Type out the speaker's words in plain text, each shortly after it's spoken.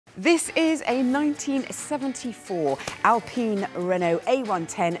This is a 1974 Alpine Renault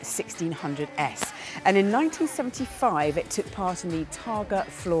A110 1600S, and in 1975 it took part in the Targa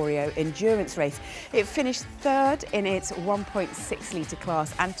Florio endurance race. It finished third in its 1.6 litre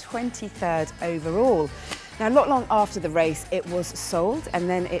class and 23rd overall. Now, not long after the race, it was sold, and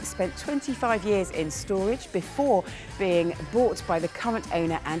then it spent 25 years in storage before being bought by the current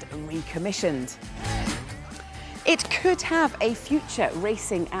owner and recommissioned. It could have a future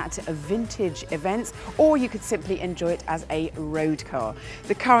racing at vintage events, or you could simply enjoy it as a road car.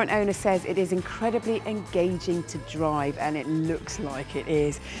 The current owner says it is incredibly engaging to drive, and it looks like it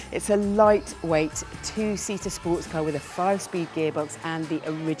is. It's a lightweight two-seater sports car with a 5-speed gearbox and the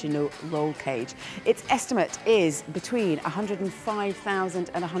original roll cage. Its estimate is between £105,000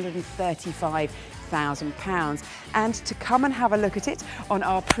 and £135,000. And to come and have a look at it on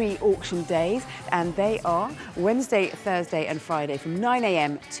our pre-auction days, and they are Wednesday, Thursday and Friday from 9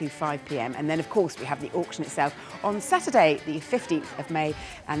 AM to 5 PM. And then of course we have the auction itself on Saturday the 15th of May,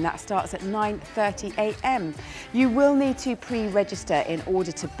 and that starts at 9:30 AM. You will need to pre-register in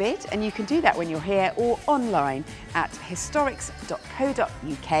order to bid, and you can do that when you're here or online at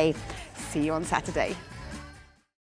historics.co.uk. See you on Saturday.